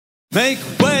Make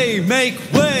way, make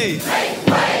way, make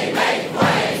way, make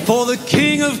way, for the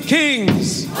King of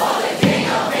Kings. for the King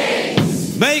of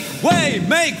Kings. Make way,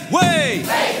 make way,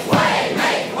 Make way,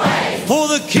 make way, for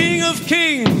the King of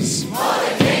Kings. for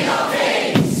the King of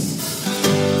Kings.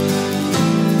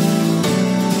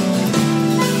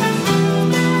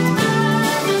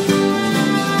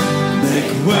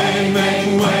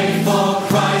 Make way for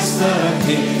Christ the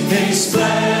King. His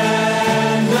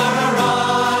splendor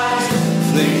arise.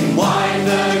 Fling wide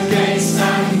the gates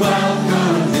and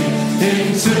welcome him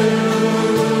into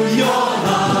your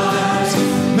lives.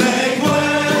 Make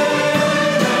way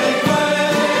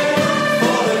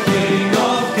for the King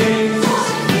of Kings.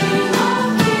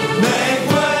 Make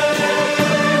way,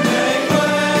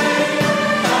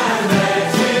 and let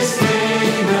his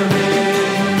kingdom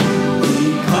in. He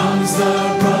comes the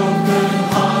broken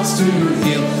hearts to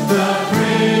heal, the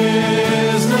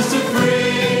prisoners to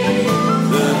free.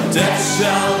 The deaf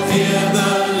shall hear,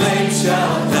 the lame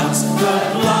shall dance, the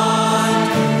blind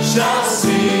shall see.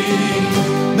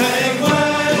 Make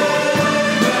way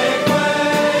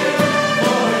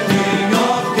for the King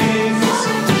of Kings.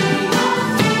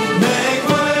 Make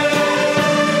way,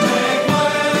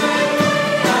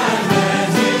 and let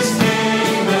his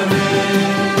kingdom in.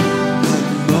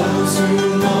 Those who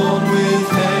mourn with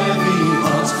heavy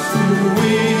hearts, who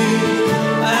weep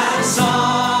and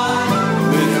sigh,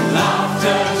 with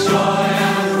laughter, joy,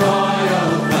 and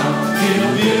royal crown,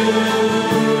 he'll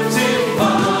beautify.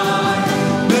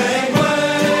 Make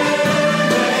way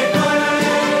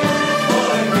for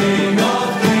the King of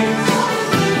Kings.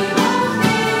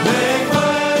 Make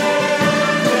way,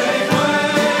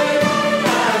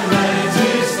 and let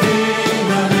his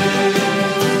kingdom in.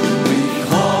 We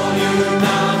call you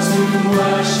now to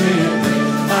worship him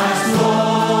as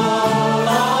Lord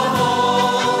of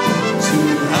all. To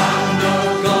have no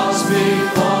gods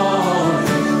before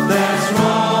him, there's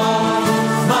wrong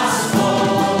must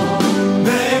fall.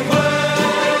 Make way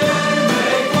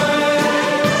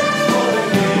for the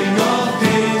King of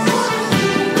Kings.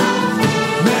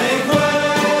 Make way,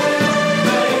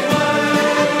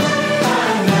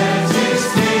 and let his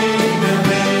kingdom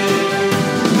in.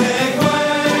 Make way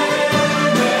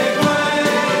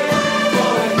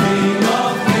for the King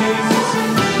of Kings.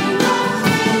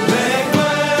 Make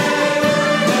way,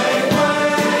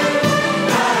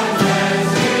 and let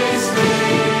his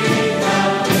kingdom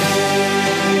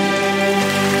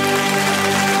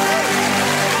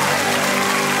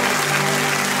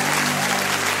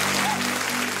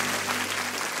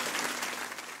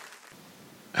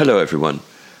Hello everyone,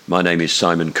 my name is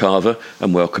Simon Carver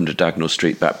and welcome to Dagnall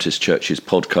Street Baptist Church's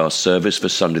podcast service for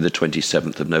Sunday the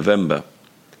 27th of November.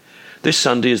 This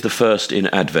Sunday is the first in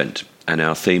Advent and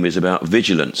our theme is about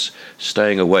vigilance,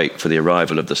 staying awake for the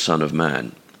arrival of the Son of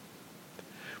Man.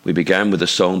 We began with a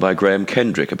song by Graham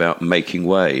Kendrick about making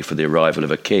way for the arrival of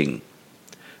a king.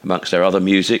 Amongst our other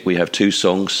music we have two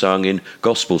songs sung in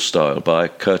gospel style by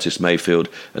Curtis Mayfield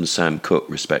and Sam Cooke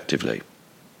respectively.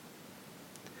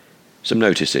 Some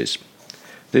notices.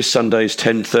 This Sunday's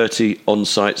 10:30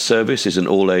 on-site service is an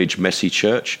all-age messy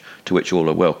church to which all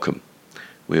are welcome.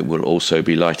 We will also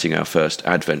be lighting our first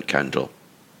Advent candle.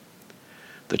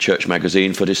 The church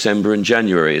magazine for December and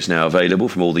January is now available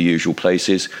from all the usual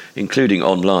places, including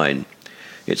online.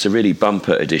 It's a really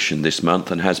bumper edition this month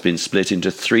and has been split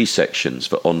into 3 sections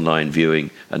for online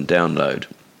viewing and download.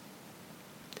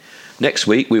 Next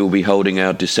week we will be holding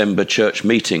our December church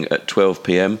meeting at 12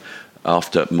 p.m.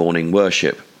 after morning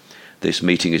worship. This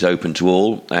meeting is open to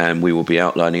all and we will be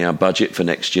outlining our budget for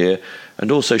next year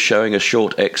and also showing a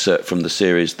short excerpt from the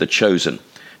series The Chosen.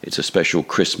 It's a special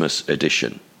Christmas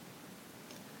edition.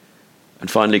 And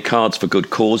finally, Cards for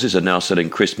Good Causes are now selling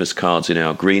Christmas cards in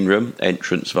our green room,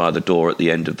 entrance via the door at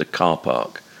the end of the car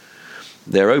park.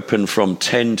 They're open from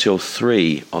 10 till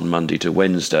 3 on Monday to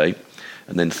Wednesday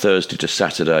and then Thursday to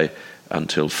Saturday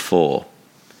until 4.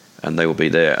 And they will be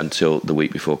there until the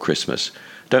week before Christmas.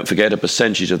 Don't forget, a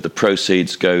percentage of the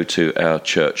proceeds go to our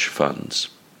church funds.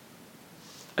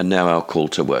 And now our call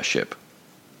to worship.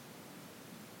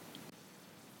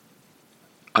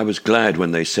 I was glad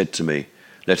when they said to me,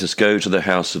 "Let us go to the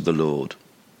house of the Lord."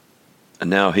 And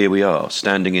now here we are,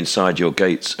 standing inside your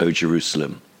gates, O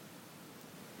Jerusalem.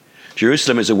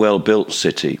 Jerusalem is a well-built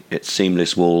city. Its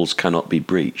seamless walls cannot be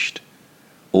breached.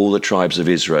 All the tribes of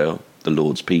Israel, the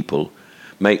Lord's people,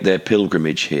 make their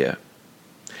pilgrimage here.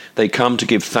 They come to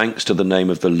give thanks to the name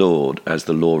of the Lord as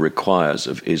the law requires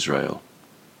of Israel.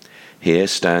 Here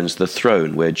stands the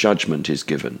throne where judgment is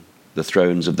given, the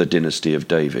thrones of the dynasty of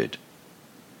David.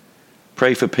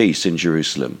 Pray for peace in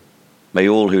Jerusalem. May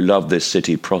all who love this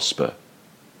city prosper.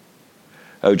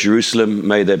 O Jerusalem,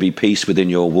 may there be peace within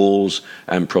your walls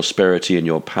and prosperity in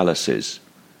your palaces.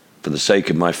 For the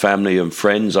sake of my family and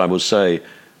friends, I will say,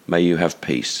 may you have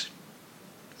peace.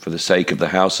 For the sake of the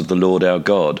house of the Lord our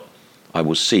God, I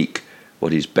will seek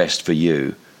what is best for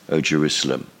you, O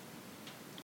Jerusalem.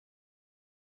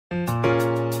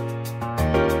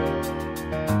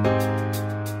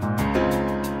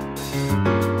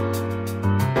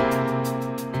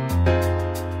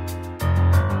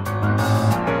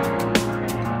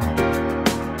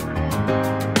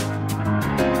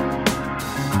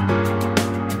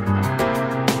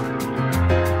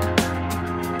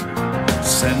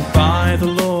 Sent by the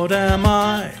Lord am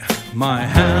I, my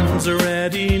hands are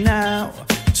ready now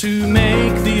to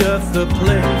make the earth the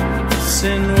place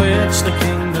in which the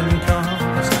kingdom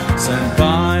comes. Sent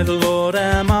by the Lord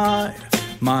am I,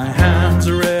 my hands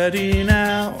are ready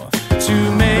now to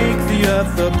make the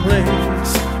earth the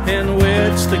place in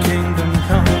which the kingdom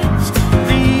comes.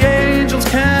 The angels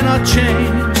cannot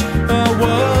change a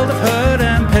world of hurt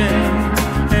and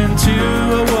pain into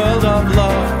a world of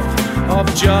love,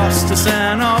 of justice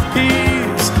and of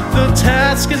peace. The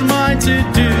task is mine to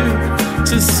do,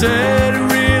 to set it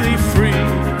really free.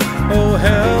 Oh,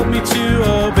 help me to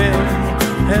obey,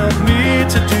 help me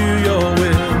to do your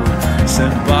will.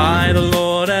 Sent by the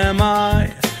Lord am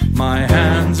I, my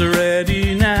hands are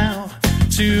ready now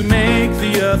to make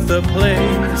the earth a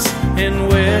place in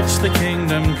which the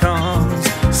kingdom comes.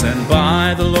 Sent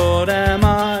by the Lord am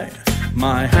I,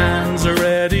 my hands are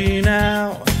ready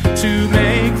now to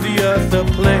make the earth a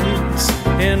place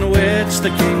in which the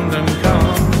kingdom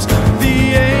comes.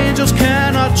 The angels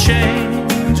cannot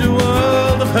change a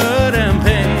world of hurt and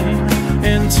pain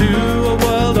into a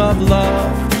world of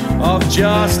love, of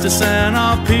justice and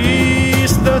of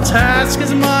peace. The task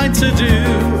is mine to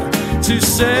do, to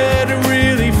set it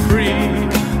really free.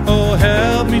 Oh,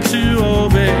 help me to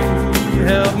obey,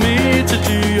 help me to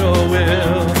do your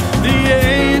will. The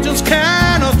angels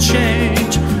cannot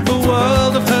change a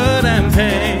world of hurt and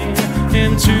pain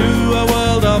into a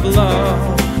world of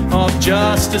love, of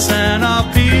justice and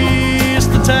of peace.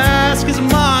 The task is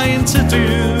mine to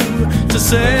do, to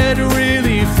set it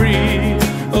really free.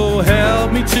 Oh,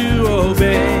 help me to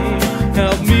obey,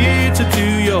 help me to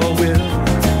do your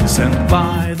will. Sent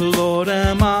by the Lord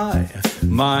am I,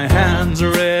 my hands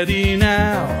are ready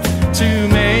now to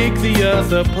make the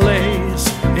earth a place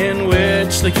in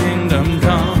which the kingdom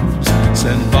comes.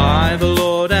 Sent by the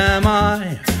Lord am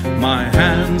I, my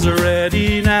hands are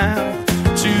ready now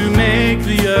to make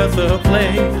the earth a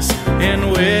place in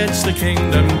which the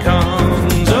kingdom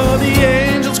comes. Oh, the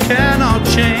angels cannot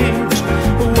change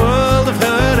a world of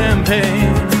hurt and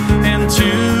pain into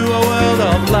a world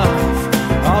of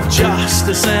love, of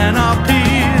justice and of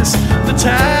peace. The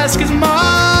task is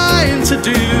mine to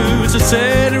do, to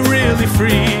set it really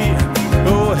free.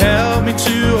 Oh, help me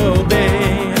to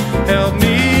obey, help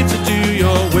me to do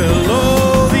your will.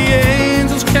 Oh, the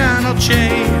angels cannot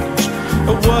change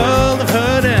a world of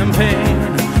hurt and pain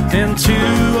into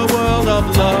a world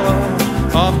of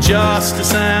love, of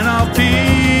justice and of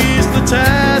peace. The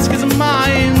task is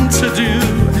mine to do,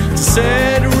 to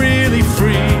set it really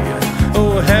free.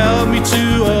 Oh, help me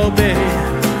to obey,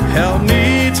 help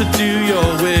me to do your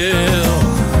will.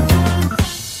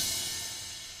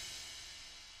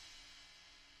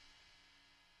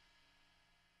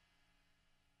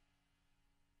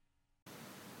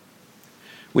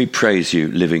 We praise you,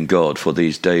 living God, for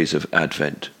these days of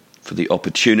Advent, for the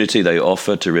opportunity they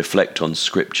offer to reflect on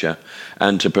Scripture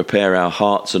and to prepare our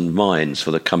hearts and minds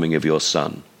for the coming of your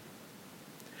Son.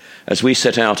 As we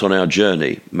set out on our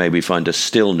journey, may we find a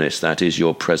stillness that is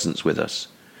your presence with us,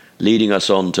 leading us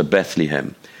on to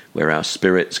Bethlehem, where our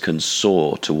spirits can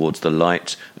soar towards the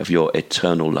light of your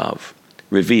eternal love,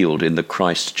 revealed in the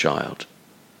Christ child.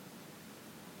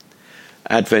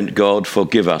 Advent God,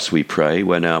 forgive us, we pray,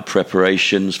 when our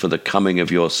preparations for the coming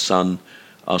of your Son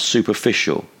are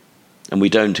superficial and we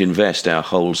don't invest our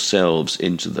whole selves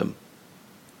into them,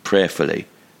 prayerfully,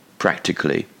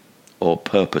 practically, or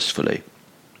purposefully.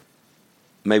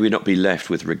 May we not be left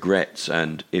with regrets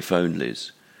and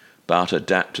if-onlys, but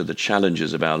adapt to the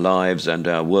challenges of our lives and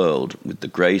our world with the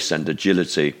grace and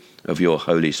agility of your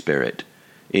Holy Spirit,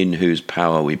 in whose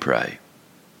power we pray.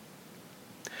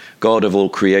 God of all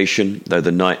creation, though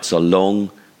the nights are long,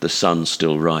 the sun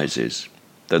still rises.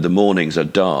 Though the mornings are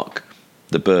dark,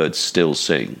 the birds still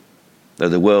sing. Though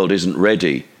the world isn't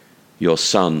ready, your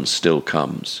Son still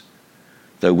comes.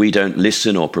 Though we don't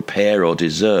listen or prepare or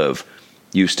deserve,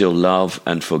 you still love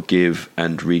and forgive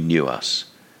and renew us.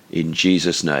 In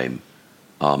Jesus' name,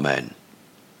 Amen.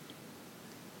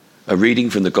 A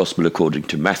reading from the Gospel according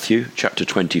to Matthew, chapter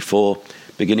 24,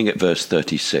 beginning at verse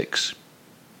 36.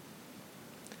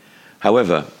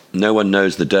 However, no one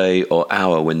knows the day or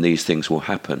hour when these things will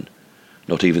happen.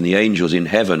 Not even the angels in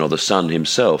heaven or the Son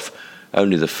himself,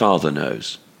 only the Father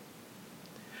knows.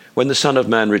 When the Son of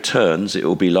Man returns, it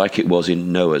will be like it was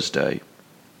in Noah's day.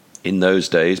 In those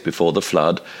days before the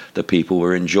flood, the people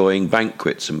were enjoying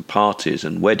banquets and parties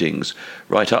and weddings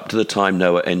right up to the time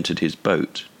Noah entered his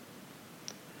boat.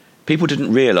 People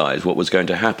didn't realize what was going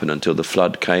to happen until the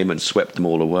flood came and swept them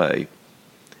all away.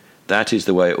 That is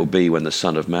the way it will be when the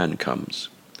Son of Man comes.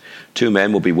 2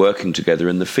 men will be working together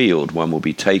in the field. One will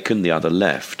be taken, the other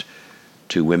left.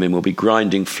 2 women will be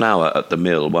grinding flour at the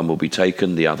mill. One will be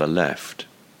taken, the other left.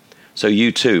 So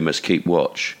you too must keep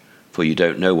watch, for you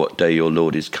don't know what day your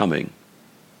Lord is coming.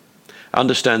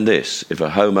 Understand this: if a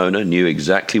homeowner knew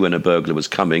exactly when a burglar was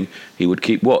coming, he would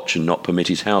keep watch and not permit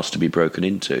his house to be broken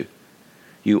into.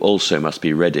 You also must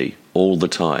be ready all the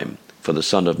time, for the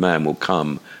Son of Man will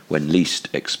come when least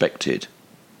expected.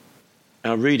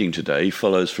 Our reading today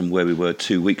follows from where we were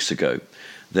 2 weeks ago.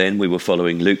 Then we were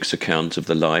following Luke's account of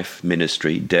the life,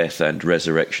 ministry, death and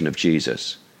resurrection of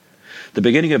Jesus. The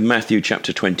beginning of Matthew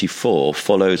chapter 24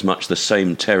 follows much the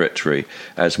same territory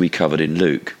as we covered in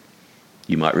Luke.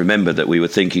 You might remember that we were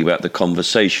thinking about the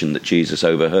conversation that Jesus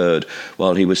overheard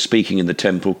while he was speaking in the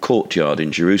temple courtyard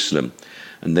in Jerusalem,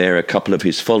 and there a couple of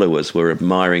his followers were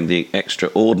admiring the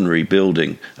extraordinary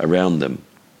building around them.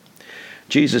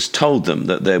 Jesus told them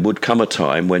that there would come a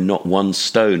time when not one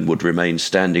stone would remain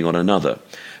standing on another,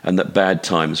 and that bad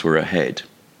times were ahead.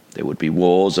 There would be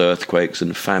wars, earthquakes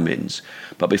and famines.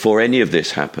 But before any of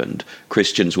this happened,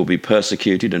 Christians will be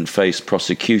persecuted and face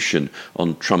prosecution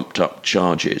on trumped-up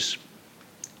charges.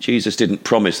 Jesus didn't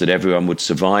promise that everyone would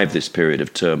survive this period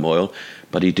of turmoil,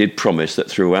 but he did promise that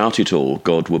throughout it all,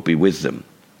 God would be with them.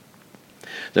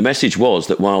 The message was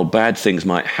that while bad things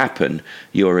might happen,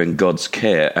 you are in God's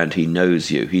care and he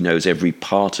knows you. He knows every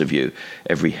part of you,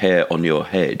 every hair on your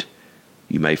head.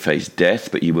 You may face death,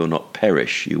 but you will not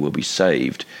perish. You will be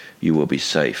saved. You will be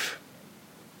safe.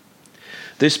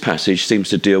 This passage seems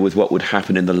to deal with what would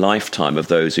happen in the lifetime of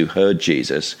those who heard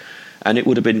Jesus, and it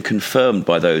would have been confirmed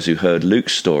by those who heard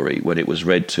Luke's story when it was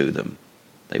read to them.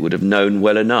 They would have known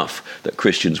well enough that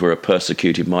Christians were a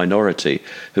persecuted minority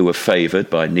who were favoured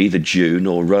by neither Jew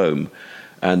nor Rome,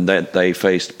 and that they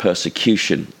faced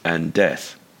persecution and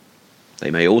death.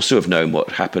 They may also have known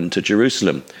what happened to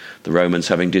Jerusalem, the Romans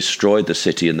having destroyed the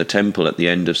city and the temple at the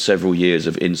end of several years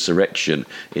of insurrection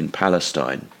in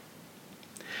Palestine.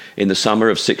 In the summer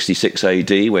of 66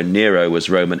 AD, when Nero was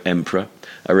Roman emperor,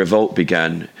 a revolt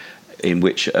began in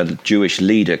which a Jewish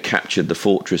leader captured the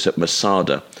fortress at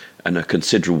Masada and a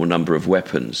considerable number of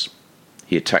weapons.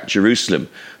 He attacked Jerusalem,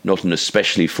 not an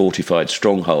especially fortified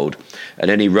stronghold,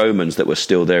 and any Romans that were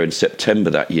still there in September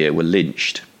that year were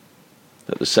lynched.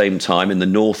 At the same time, in the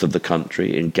north of the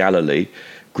country, in Galilee,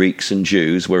 Greeks and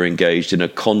Jews were engaged in a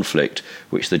conflict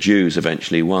which the Jews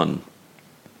eventually won.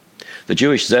 The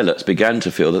Jewish zealots began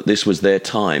to feel that this was their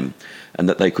time and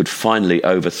that they could finally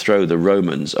overthrow the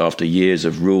Romans after years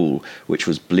of rule which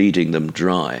was bleeding them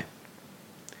dry.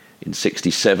 In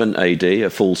 67 AD, a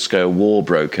full-scale war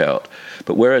broke out,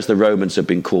 but whereas the Romans had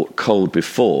been caught cold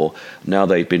before, now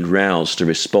they'd been roused to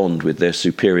respond with their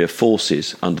superior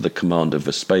forces under the command of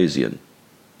Vespasian.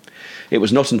 It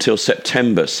was not until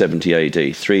September 70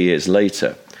 AD, 3 years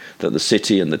later, that the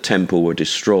city and the temple were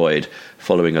destroyed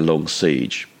following a long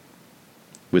siege.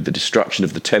 With the destruction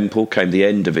of the temple came the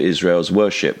end of Israel's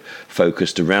worship,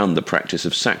 focused around the practice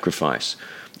of sacrifice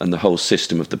and the whole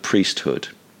system of the priesthood.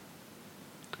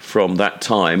 From that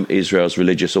time, Israel's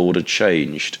religious order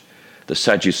changed. The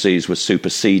Sadducees were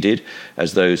superseded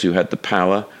as those who had the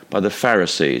power by the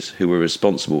Pharisees, who were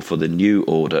responsible for the new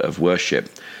order of worship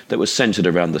that was centered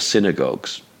around the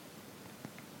synagogues.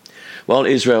 While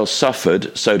Israel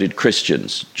suffered, so did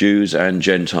Christians, Jews and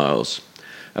Gentiles.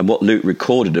 And what Luke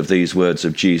recorded of these words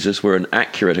of Jesus were an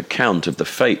accurate account of the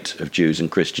fate of Jews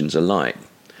and Christians alike.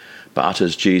 But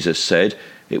as Jesus said,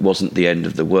 it wasn't the end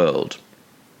of the world.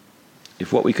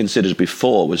 If what we considered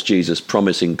before was Jesus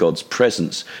promising God's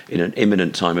presence in an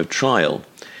imminent time of trial,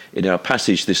 in our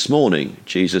passage this morning,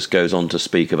 Jesus goes on to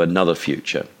speak of another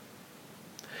future.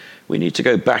 We need to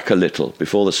go back a little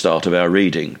before the start of our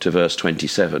reading to verse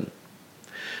 27.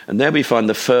 And there we find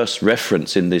the first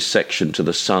reference in this section to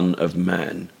the Son of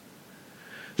Man.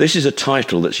 This is a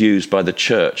title that's used by the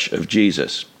Church of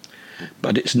Jesus,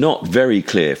 but it's not very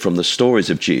clear from the stories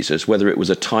of Jesus whether it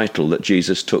was a title that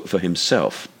Jesus took for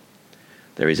himself.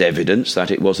 There is evidence that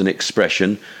it was an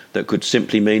expression that could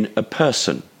simply mean a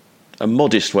person, a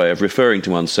modest way of referring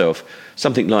to oneself,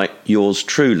 something like yours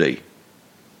truly.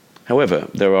 However,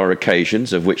 there are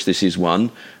occasions, of which this is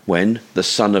one, when the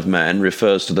Son of Man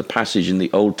refers to the passage in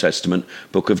the Old Testament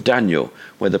book of Daniel,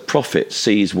 where the prophet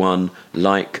sees one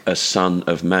like a son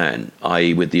of man,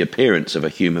 i.e. with the appearance of a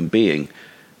human being,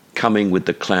 coming with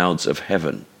the clouds of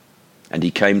heaven. And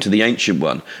he came to the Ancient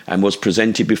One, and was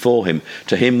presented before him.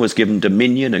 To him was given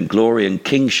dominion and glory and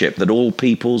kingship, that all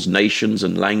peoples, nations,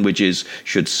 and languages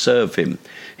should serve him.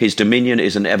 His dominion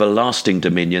is an everlasting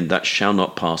dominion that shall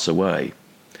not pass away,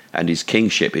 and his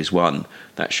kingship is one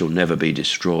that shall never be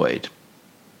destroyed.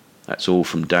 That's all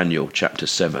from Daniel chapter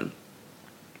 7.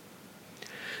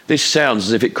 This sounds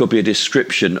as if it could be a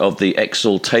description of the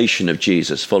exaltation of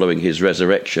Jesus following his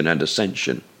resurrection and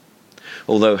ascension,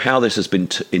 although how this has been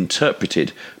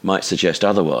interpreted might suggest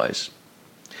otherwise.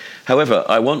 However,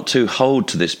 I want to hold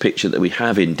to this picture that we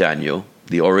have in Daniel,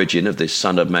 the origin of this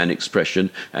Son of Man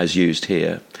expression as used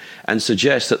here, and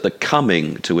suggest that the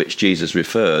coming to which Jesus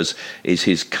refers is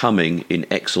his coming in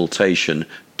exaltation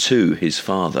to his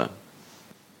Father.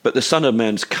 But the Son of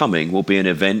Man's coming will be an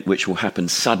event which will happen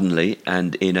suddenly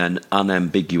and in an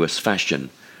unambiguous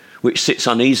fashion, which sits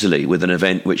uneasily with an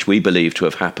event which we believe to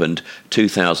have happened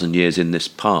 2,000 years in this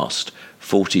past,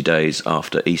 40 days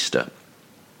after Easter.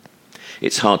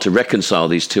 It's hard to reconcile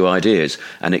these two ideas,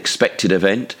 an expected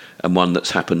event and one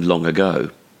that's happened long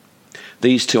ago.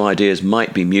 These two ideas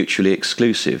might be mutually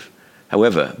exclusive.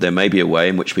 However, there may be a way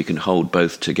in which we can hold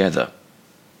both together.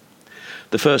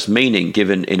 The first meaning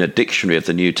given in a dictionary of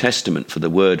the New Testament for the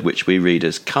word which we read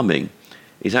as coming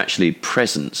is actually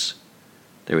presence.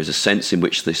 There is a sense in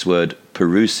which this word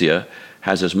parousia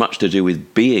has as much to do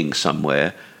with being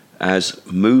somewhere as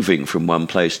moving from one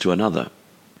place to another.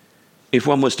 If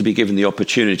one was to be given the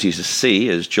opportunity to see,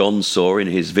 as John saw in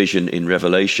his vision in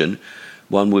Revelation,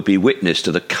 one would be witness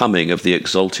to the coming of the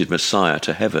exalted Messiah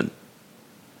to heaven.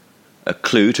 A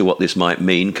clue to what this might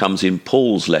mean comes in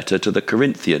Paul's letter to the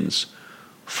Corinthians.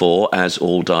 For as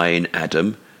all die in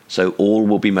Adam, so all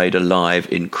will be made alive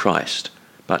in Christ,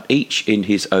 but each in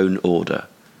his own order.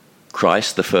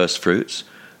 Christ the firstfruits,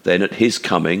 then at his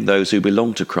coming those who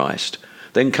belong to Christ.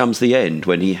 Then comes the end,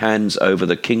 when he hands over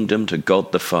the kingdom to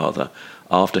God the Father,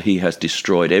 after he has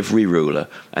destroyed every ruler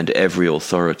and every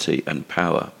authority and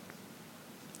power.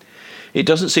 It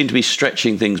doesn't seem to be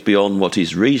stretching things beyond what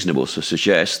is reasonable to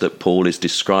suggest that Paul is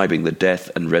describing the death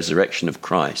and resurrection of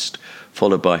Christ,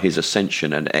 followed by his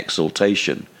ascension and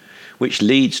exaltation, which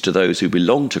leads to those who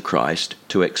belong to Christ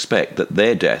to expect that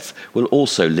their death will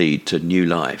also lead to new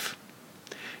life.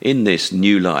 In this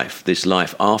new life, this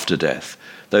life after death,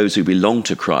 those who belong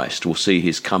to Christ will see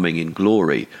his coming in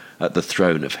glory at the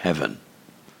throne of heaven.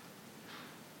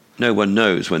 No one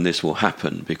knows when this will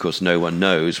happen, because no one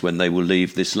knows when they will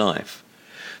leave this life.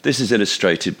 This is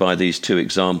illustrated by these two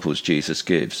examples Jesus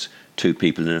gives. Two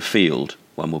people in a field,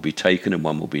 one will be taken and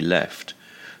one will be left.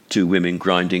 Two women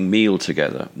grinding meal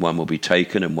together, one will be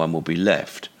taken and one will be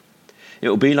left. It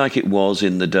will be like it was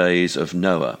in the days of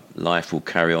Noah. Life will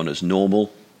carry on as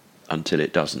normal until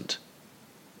it doesn't.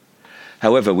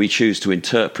 However we choose to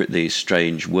interpret these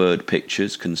strange word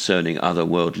pictures concerning other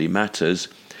worldly matters,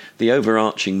 the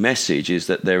overarching message is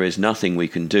that there is nothing we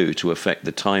can do to affect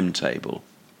the timetable.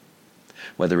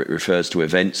 Whether it refers to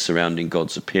events surrounding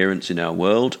God's appearance in our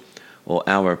world or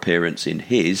our appearance in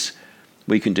his,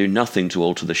 we can do nothing to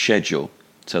alter the schedule,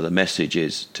 so the message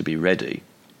is to be ready.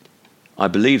 I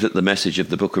believe that the message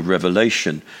of the book of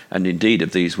Revelation, and indeed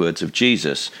of these words of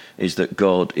Jesus, is that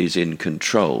God is in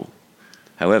control.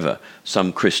 However,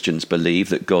 some Christians believe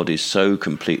that God is so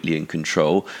completely in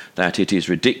control that it is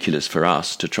ridiculous for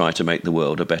us to try to make the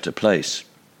world a better place.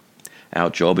 Our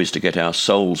job is to get our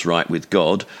souls right with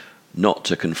God, not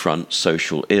to confront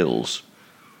social ills.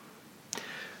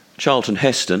 Charlton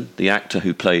Heston, the actor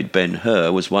who played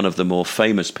Ben-Hur, was one of the more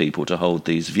famous people to hold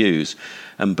these views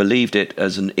and believed it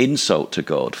as an insult to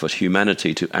God for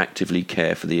humanity to actively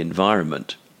care for the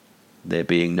environment, there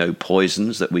being no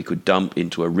poisons that we could dump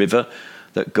into a river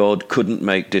that God couldn't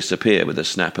make disappear with a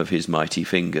snap of his mighty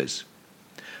fingers.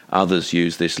 Others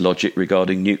use this logic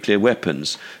regarding nuclear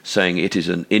weapons, saying it is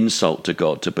an insult to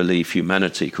God to believe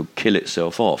humanity could kill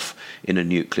itself off in a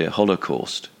nuclear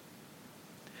holocaust.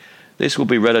 This will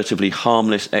be relatively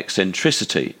harmless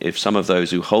eccentricity if some of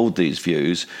those who hold these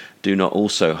views do not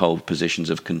also hold positions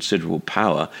of considerable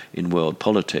power in world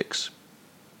politics.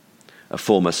 A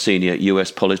former senior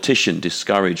US politician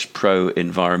discouraged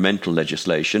pro-environmental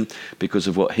legislation because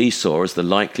of what he saw as the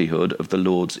likelihood of the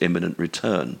Lord's imminent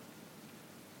return.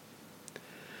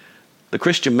 The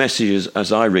Christian message,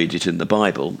 as I read it in the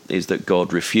Bible, is that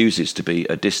God refuses to be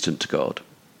a distant God.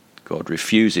 God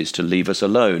refuses to leave us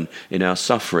alone in our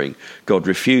suffering. God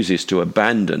refuses to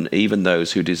abandon even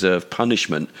those who deserve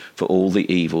punishment for all the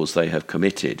evils they have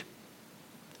committed.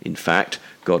 In fact,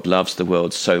 God loves the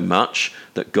world so much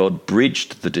that God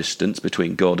bridged the distance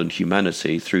between God and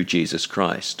humanity through Jesus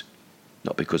Christ.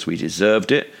 Not because we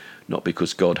deserved it, not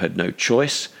because God had no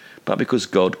choice, but because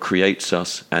God creates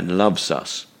us and loves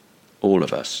us, all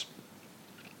of us.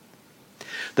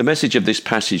 The message of this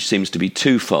passage seems to be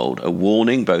twofold, a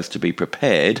warning both to be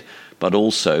prepared, but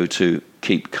also to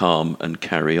keep calm and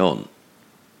carry on.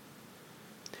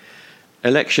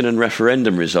 Election and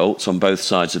referendum results on both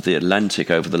sides of the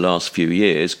Atlantic over the last few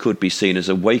years could be seen as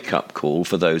a wake-up call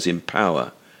for those in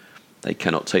power. They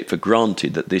cannot take for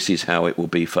granted that this is how it will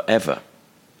be forever.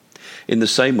 In the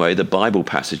same way, the Bible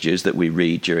passages that we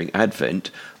read during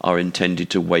Advent are intended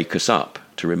to wake us up,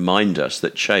 to remind us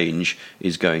that change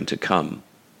is going to come.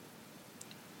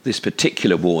 This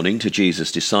particular warning to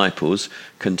Jesus' disciples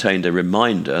contained a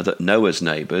reminder that Noah's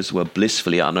neighbours were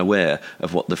blissfully unaware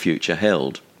of what the future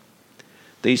held.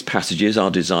 These passages are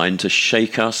designed to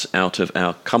shake us out of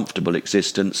our comfortable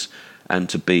existence and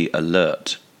to be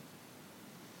alert.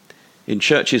 In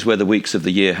churches where the weeks of the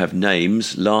year have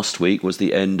names, last week was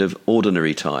the end of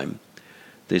ordinary time.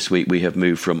 This week we have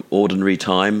moved from ordinary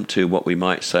time to what we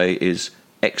might say is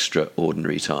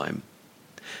extraordinary time.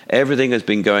 Everything has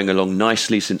been going along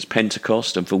nicely since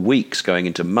Pentecost, and for weeks going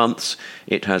into months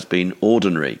it has been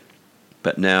ordinary.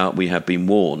 But now we have been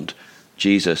warned,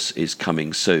 Jesus is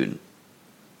coming soon.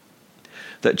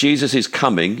 That Jesus is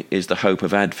coming is the hope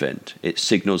of Advent. It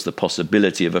signals the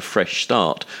possibility of a fresh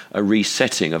start, a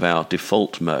resetting of our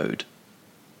default mode.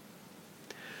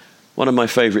 One of my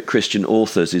favourite Christian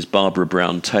authors is Barbara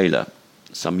Brown Taylor.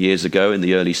 Some years ago, in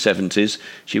the early 70s,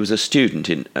 she was a student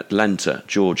in Atlanta,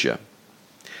 Georgia.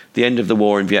 The end of the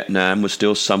war in Vietnam was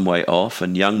still some way off,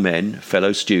 and young men,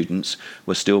 fellow students,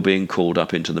 were still being called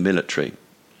up into the military.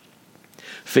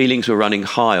 Feelings were running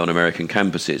high on American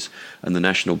campuses, and the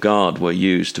National Guard were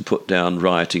used to put down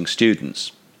rioting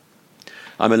students.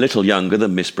 I'm a little younger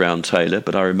than Miss Brown Taylor,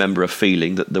 but I remember a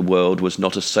feeling that the world was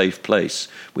not a safe place,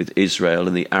 with Israel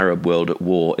and the Arab world at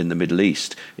war in the Middle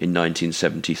East in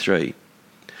 1973.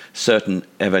 Certain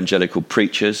evangelical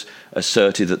preachers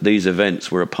asserted that these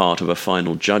events were a part of a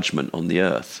final judgment on the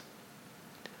earth.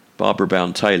 Barbara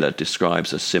Brown Taylor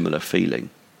describes a similar feeling.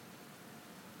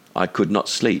 I could not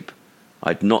sleep.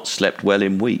 I'd not slept well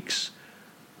in weeks.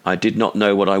 I did not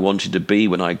know what I wanted to be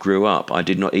when I grew up. I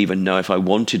did not even know if I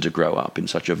wanted to grow up in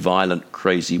such a violent,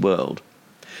 crazy world.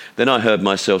 Then I heard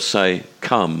myself say,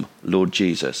 "Come, Lord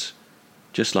Jesus,"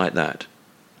 just like that.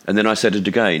 And then I said it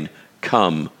again,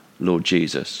 "Come, Lord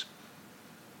Jesus."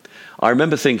 I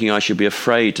remember thinking I should be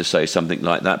afraid to say something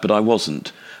like that, but I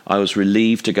wasn't. I was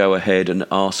relieved to go ahead and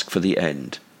ask for the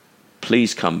end.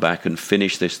 Please come back and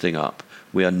finish this thing up.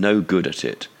 We are no good at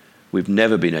it. We've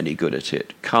never been any good at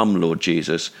it. Come, Lord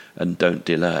Jesus, and don't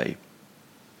delay.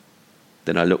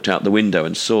 Then I looked out the window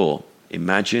and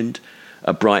imagined,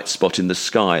 a bright spot in the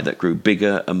sky that grew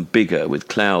bigger and bigger, with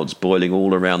clouds boiling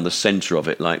all around the centre of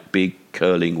it like big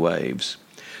curling waves.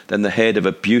 Then the head of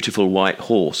a beautiful white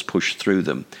horse pushed through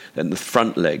them, then the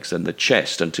front legs and the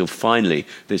chest, until finally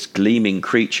this gleaming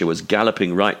creature was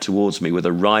galloping right towards me with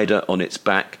a rider on its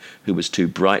back who was too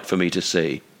bright for me to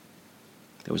see.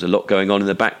 There was a lot going on in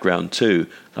the background too,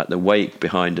 like the wake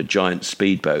behind a giant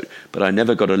speedboat, but I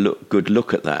never got a good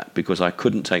look at that because I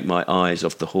couldn't take my eyes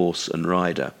off the horse and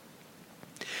rider.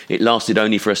 It lasted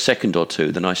only for a second or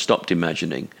two, then I stopped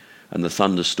imagining, and the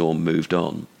thunderstorm moved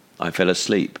on. I fell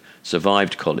asleep,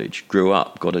 survived college, grew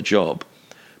up, got a job,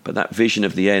 but that vision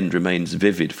of the end remains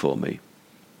vivid for me.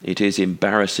 It is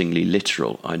embarrassingly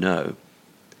literal, I know.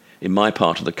 In my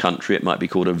part of the country, it might be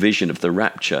called a vision of the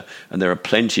rapture, and there are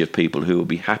plenty of people who will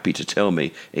be happy to tell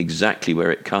me exactly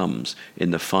where it comes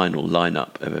in the final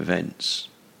lineup of events.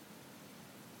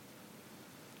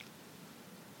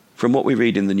 From what we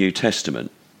read in the New Testament,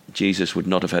 Jesus would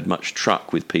not have had much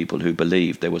truck with people who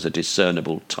believed there was a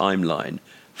discernible timeline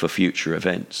for future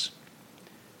events.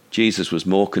 Jesus was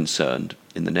more concerned,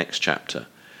 in the next chapter,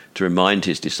 to remind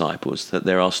his disciples that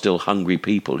there are still hungry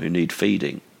people who need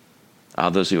feeding,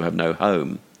 others who have no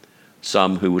home,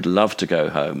 some who would love to go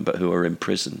home but who are in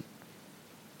prison.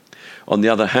 On the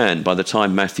other hand, by the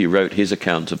time Matthew wrote his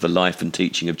account of the life and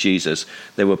teaching of Jesus,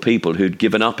 there were people who'd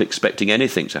given up expecting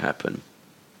anything to happen.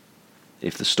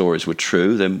 If the stories were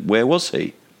true, then where was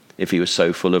he? If he was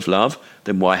so full of love,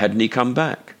 then why hadn't he come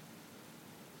back?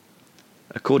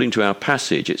 According to our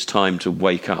passage, it's time to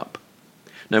wake up,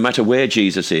 No matter where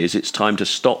Jesus is, it's time to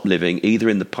stop living either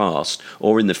in the past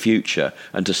or in the future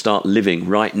and to start living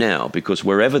right now, because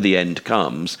wherever the end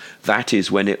comes, that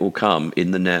is when it will come,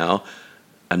 in the now.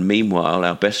 And meanwhile,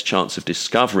 our best chance of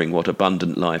discovering what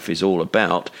abundant life is all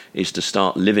about is to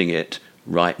start living it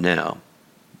right now.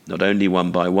 Not only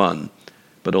one by one,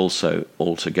 but also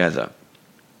all together.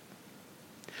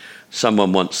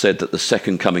 Someone once said that the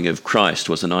second coming of Christ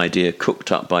was an idea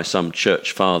cooked up by some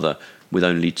church father with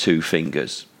only 2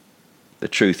 fingers. The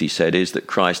truth, he said, is that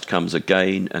Christ comes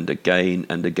again and again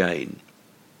and again.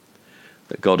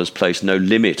 That God has placed no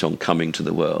limit on coming to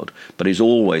the world, but is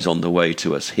always on the way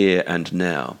to us here and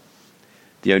now.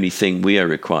 The only thing we are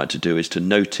required to do is to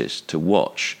notice, to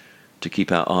watch, to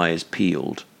keep our eyes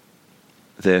peeled.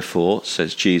 Therefore,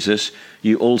 says Jesus,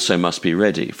 you also must be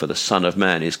ready, for the Son of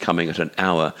Man is coming at an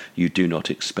hour you do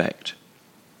not expect.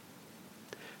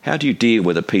 How do you deal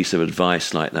with a piece of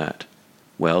advice like that?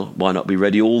 Well, why not be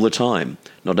ready all the time,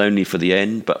 not only for the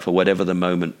end, but for whatever the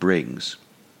moment brings?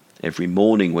 Every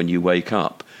morning when you wake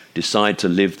up, decide to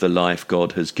live the life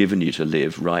God has given you to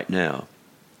live right now.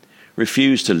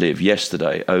 Refuse to live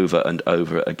yesterday over and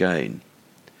over again.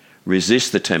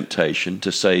 Resist the temptation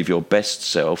to save your best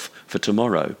self for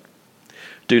tomorrow.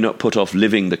 Do not put off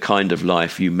living the kind of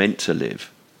life you meant to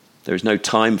live. There is no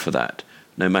time for that,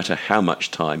 no matter how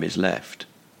much time is left.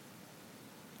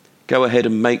 Go ahead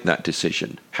and make that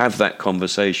decision. Have that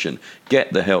conversation.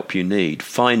 Get the help you need.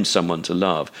 Find someone to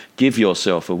love. Give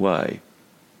yourself away.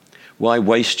 Why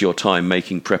waste your time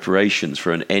making preparations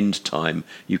for an end time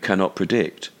you cannot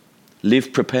predict?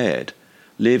 Live prepared.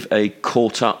 Live a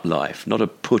caught-up life, not a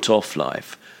put-off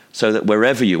life, so that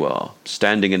wherever you are,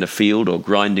 standing in a field or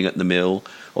grinding at the mill,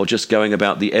 or just going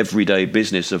about the everyday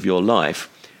business of your life,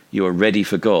 you are ready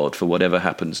for God for whatever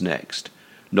happens next.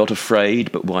 Not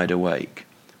afraid, but wide awake.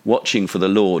 Watching for the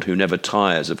Lord who never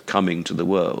tires of coming to the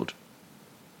world.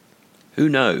 Who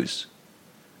knows?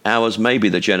 Ours may be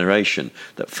the generation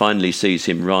that finally sees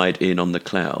him ride in on the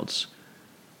clouds.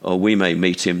 Or we may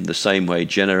meet him the same way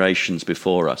generations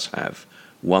before us have,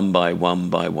 one by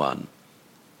one,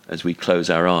 as we close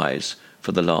our eyes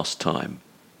for the last time.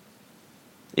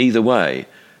 Either way,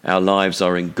 our lives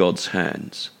are in God's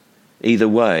hands. Either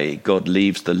way, God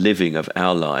leaves the living of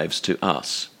our lives to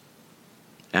us.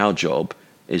 Our job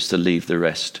is to leave the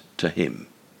rest to him.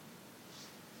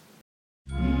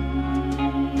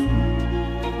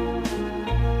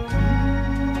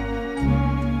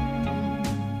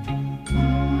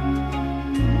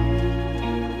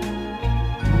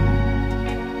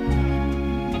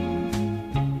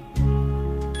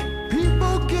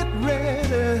 People get ready,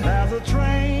 there's a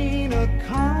train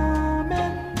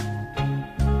a-coming.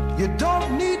 You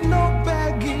don't need no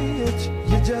baggage,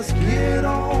 you just get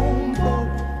on board.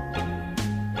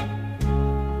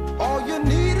 All you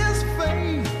need is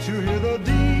faith to hear the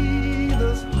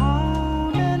dealers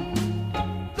humming.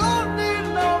 Don't need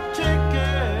no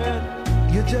ticket,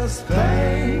 you just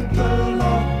thank the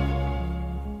Lord.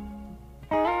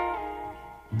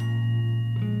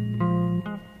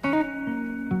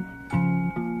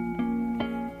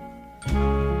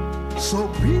 So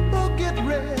people get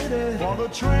ready for the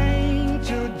train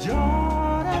to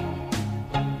Jordan,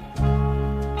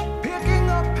 picking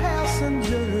up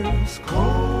passengers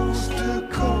coast to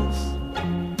coast.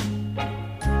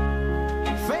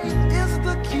 Faith is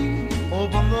the key,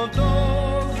 open the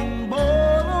doors and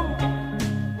board 'em.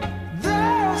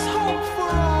 There's hope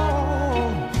for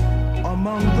all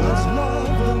among those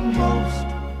loved the most.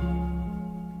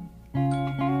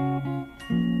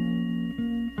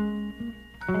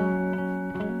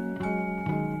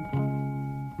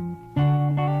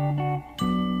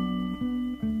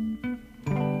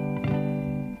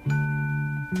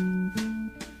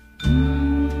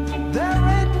 There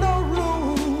ain't no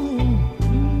room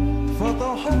for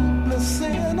the hopeless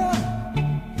sinner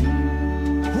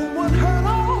who would hurt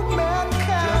all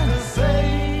mankind just to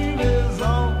save his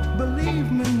own. Believe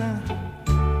me now,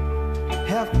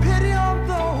 have pity on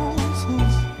those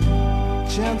whose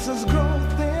chances grow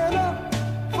thinner,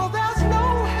 for there's no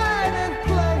hiding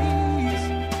place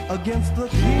against the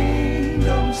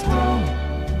kingdom's throne.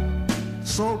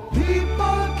 So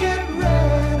people get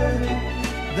ready,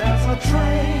 there's a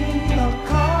train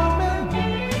a-coming.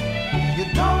 You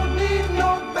don't need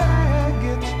no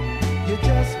baggage, you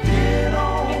just get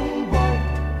on board.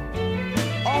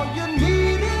 All you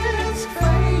need is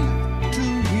faith to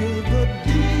hear the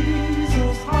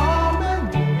diesels humming.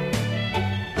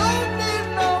 Don't need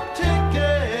no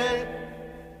ticket,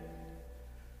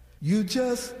 you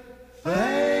just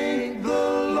thank the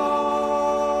Lord.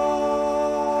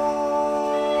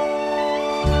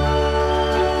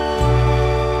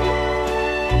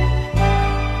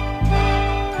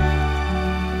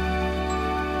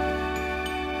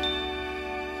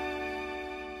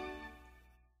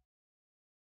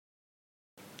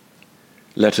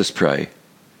 Let us pray.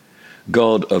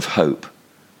 God of hope,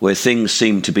 where things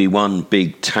seem to be one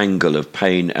big tangle of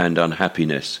pain and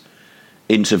unhappiness,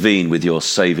 intervene with your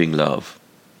saving love.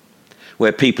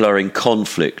 Where people are in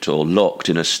conflict or locked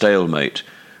in a stalemate,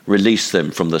 release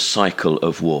them from the cycle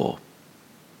of war.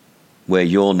 Where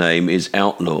your name is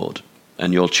outlawed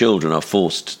and your children are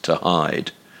forced to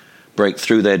hide, break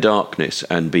through their darkness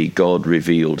and be God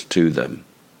revealed to them.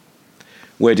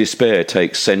 Where despair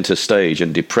takes centre stage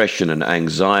and depression and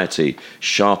anxiety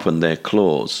sharpen their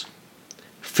claws,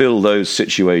 fill those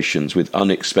situations with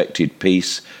unexpected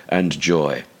peace and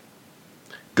joy.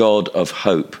 God of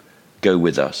hope, go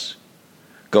with us.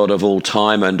 God of all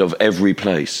time and of every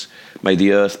place, may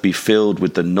the earth be filled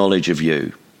with the knowledge of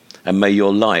you, and may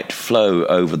your light flow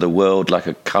over the world like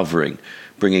a covering,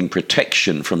 bringing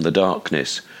protection from the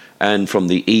darkness and from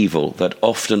the evil that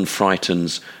often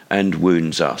frightens and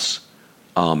wounds us.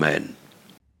 Amen.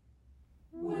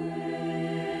 Wait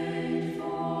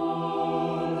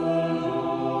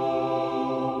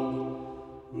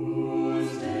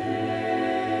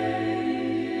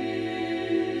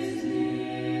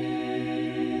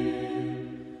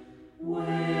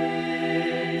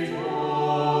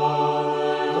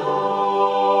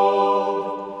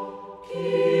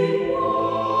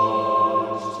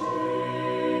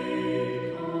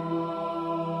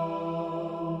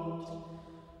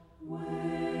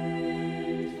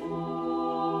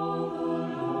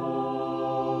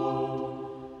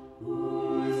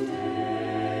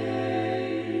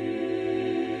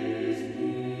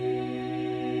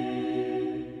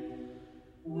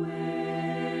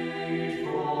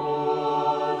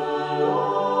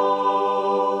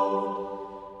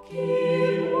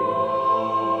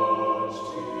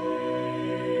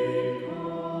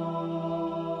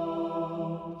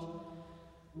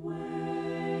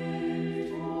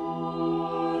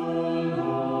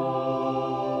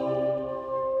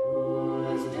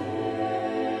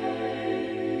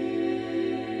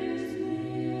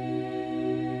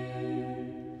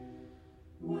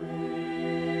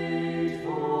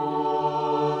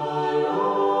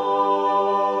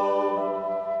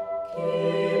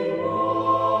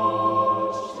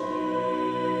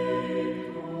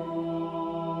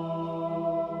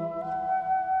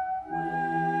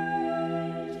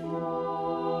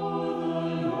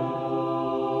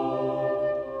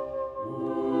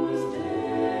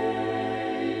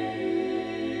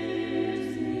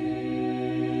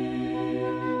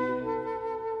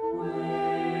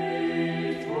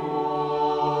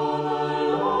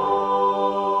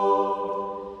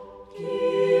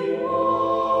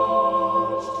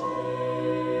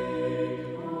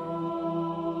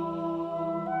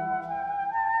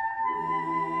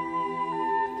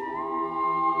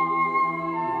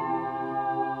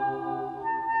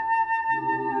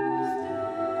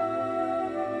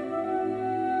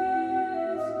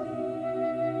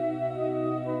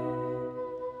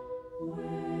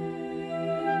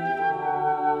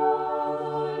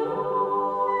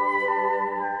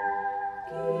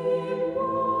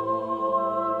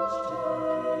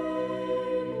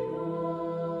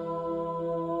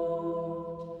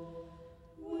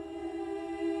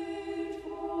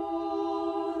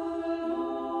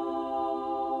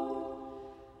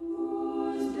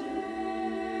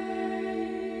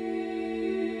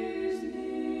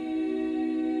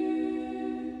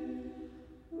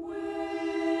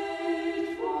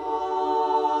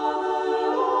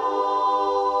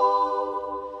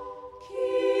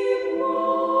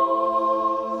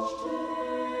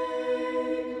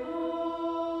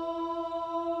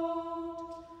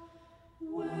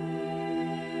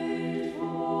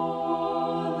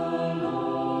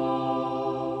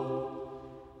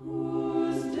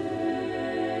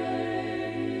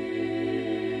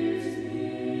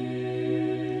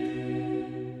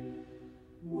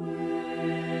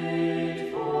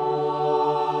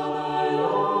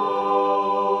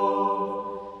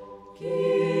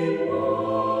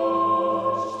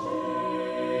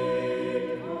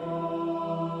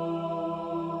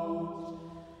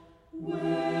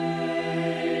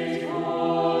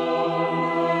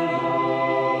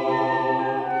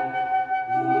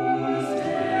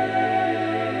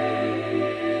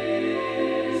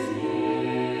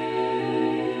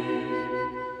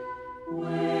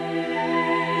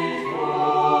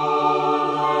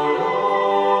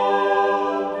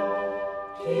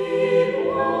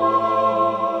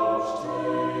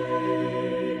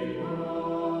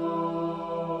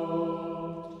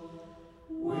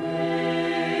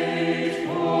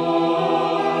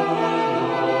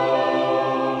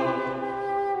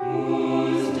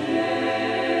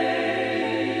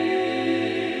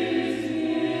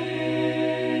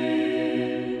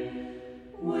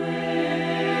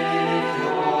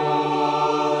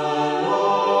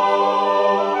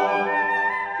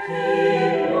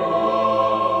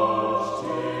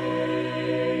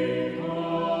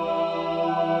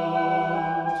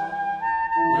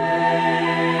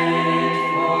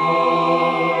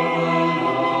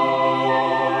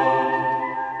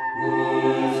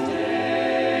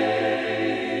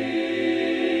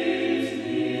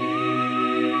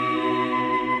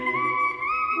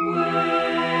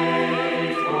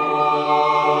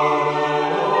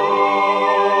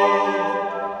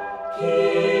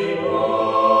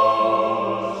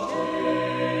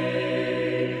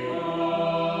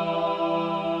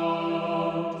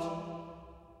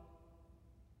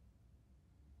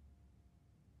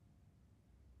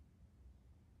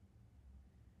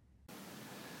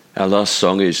Our last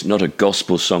song is not a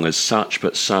gospel song as such,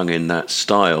 but sung in that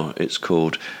style. It's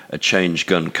called A Change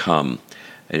Gun Come.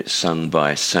 It's sung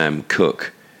by Sam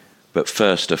Cooke. But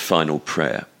first, a final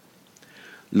prayer.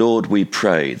 Lord, we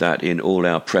pray that in all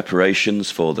our preparations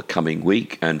for the coming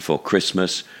week and for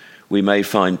Christmas, we may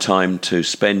find time to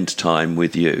spend time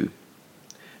with you.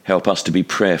 Help us to be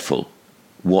prayerful,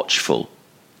 watchful,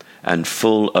 and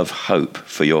full of hope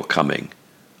for your coming.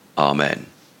 Amen.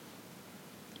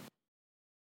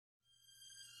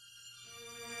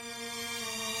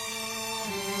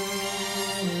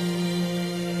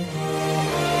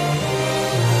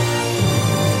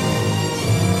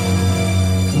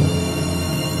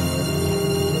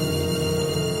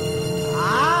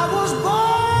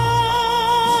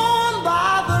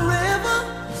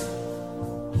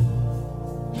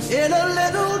 In a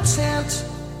little tent,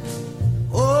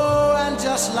 oh, and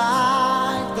just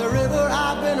like the river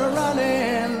I've been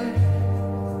running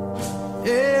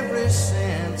ever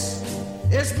since.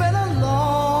 It's been a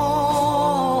long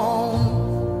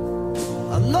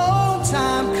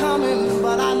time coming,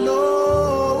 but I know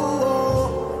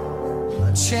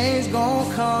a change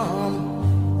gonna come.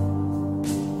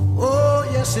 Oh,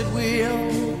 yes it will.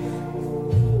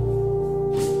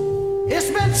 It's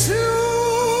been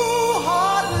too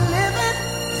hard living,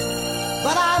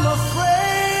 but I'm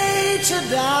afraid to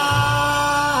die,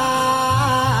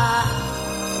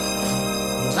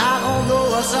 'cause I don't know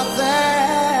what's up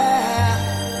there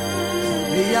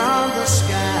beyond the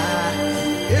sky.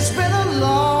 It's been a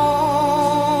long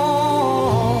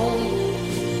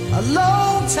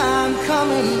time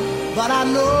coming, but I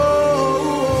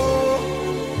know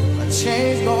a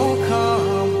change gonna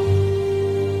come.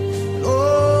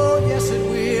 Oh, yes it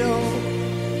will.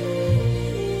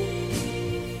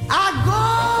 I go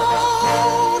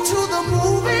to the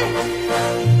movie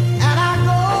and I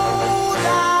go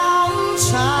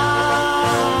downtown.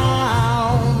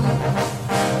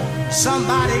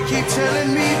 Somebody keep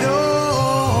telling me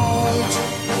don't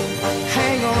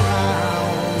hang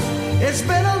around. It's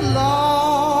been a long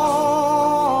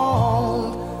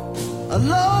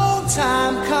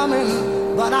time coming,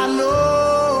 but I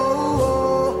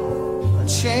know a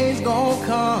change gonna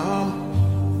come.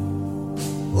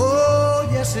 Oh,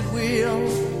 yes it will.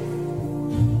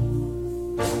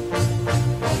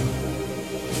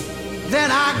 Then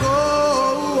I go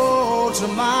to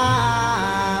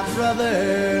my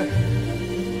brother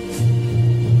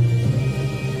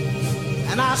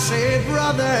and I say,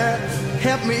 brother,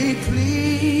 help me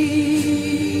please.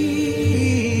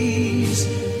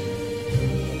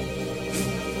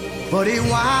 But he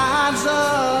winds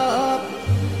up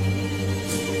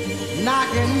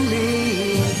knocking me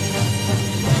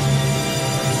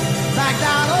back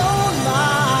down on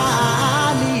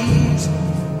my knees.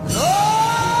 Oh,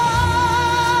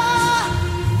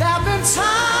 there've been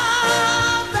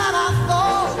times that I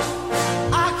thought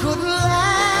I couldn't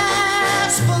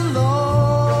last for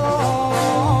long,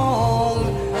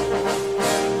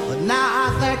 but now I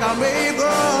think I'm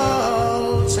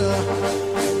able to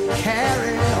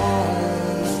carry on.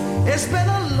 It's been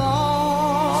a long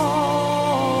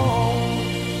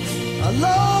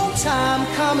time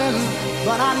coming,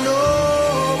 but I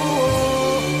know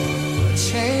a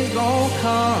change gonna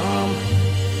come.